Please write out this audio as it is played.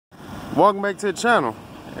Welcome back to the channel.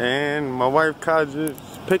 And my wife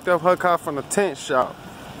just picked up her car from the tint shop.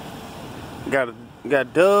 Got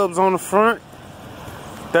dubs on the front,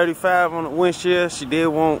 35 on the windshield. She did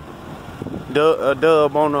want a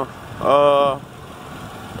dub on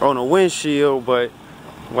the windshield, but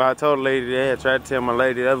well, I told the lady that. I tried to tell my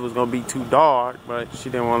lady that was gonna be too dark, but she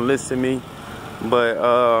didn't want to listen to me. But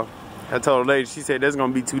I told the lady, she said that's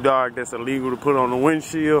gonna be too dark. That's illegal to put on the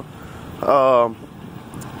windshield.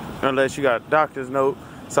 Unless you got a doctor's note.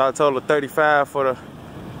 So I told her 35 for the,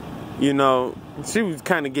 you know, she was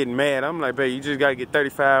kind of getting mad. I'm like, babe, you just gotta get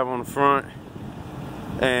 35 on the front.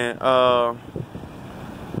 And,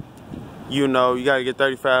 you know, you gotta get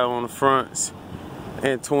 35 on the fronts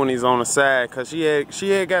and 20s on the side. Cause she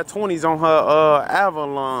had got 20s on her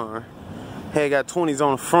Avalon. Had got 20s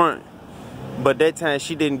on the front. But that time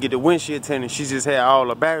she didn't get the windshield tinted. She just had all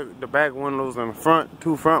the back windows and the front,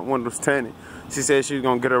 2 front windows tinted. She said she was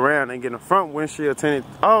gonna get around and get the front windshield tinted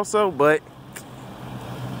also, but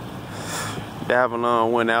the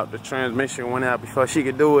Avalon went out, the transmission went out before she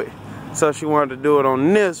could do it. So she wanted to do it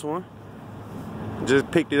on this one. Just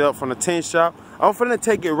picked it up from the tint shop. I'm finna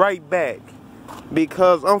take it right back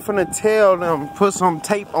because I'm finna tell them put some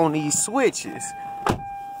tape on these switches.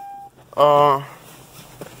 Put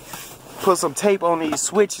some tape on these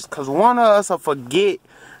switches, cause one of us will forget.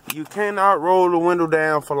 You cannot roll the window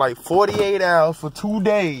down for like 48 hours for 2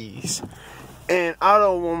 days. And I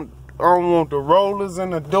don't want the rollers in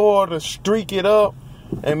the door to streak it up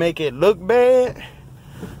and make it look bad.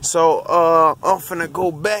 So I'm finna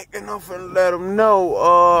go back and I'm finna let them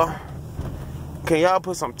know, can y'all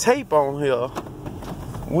put some tape on here?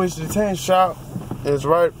 Which the tint shop is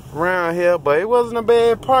right around here, but it wasn't a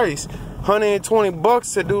bad price. 120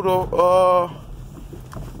 bucks to do the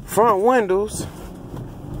front windows.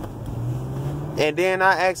 And then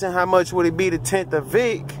I asked her how much would it be to tint the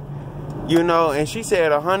Vic, you know, and she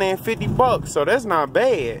said 150 bucks, so that's not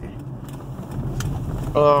bad.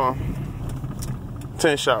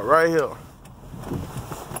 Tint shop right here.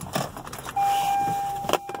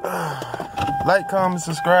 Like, comment,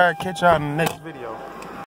 subscribe, catch y'all in the next video.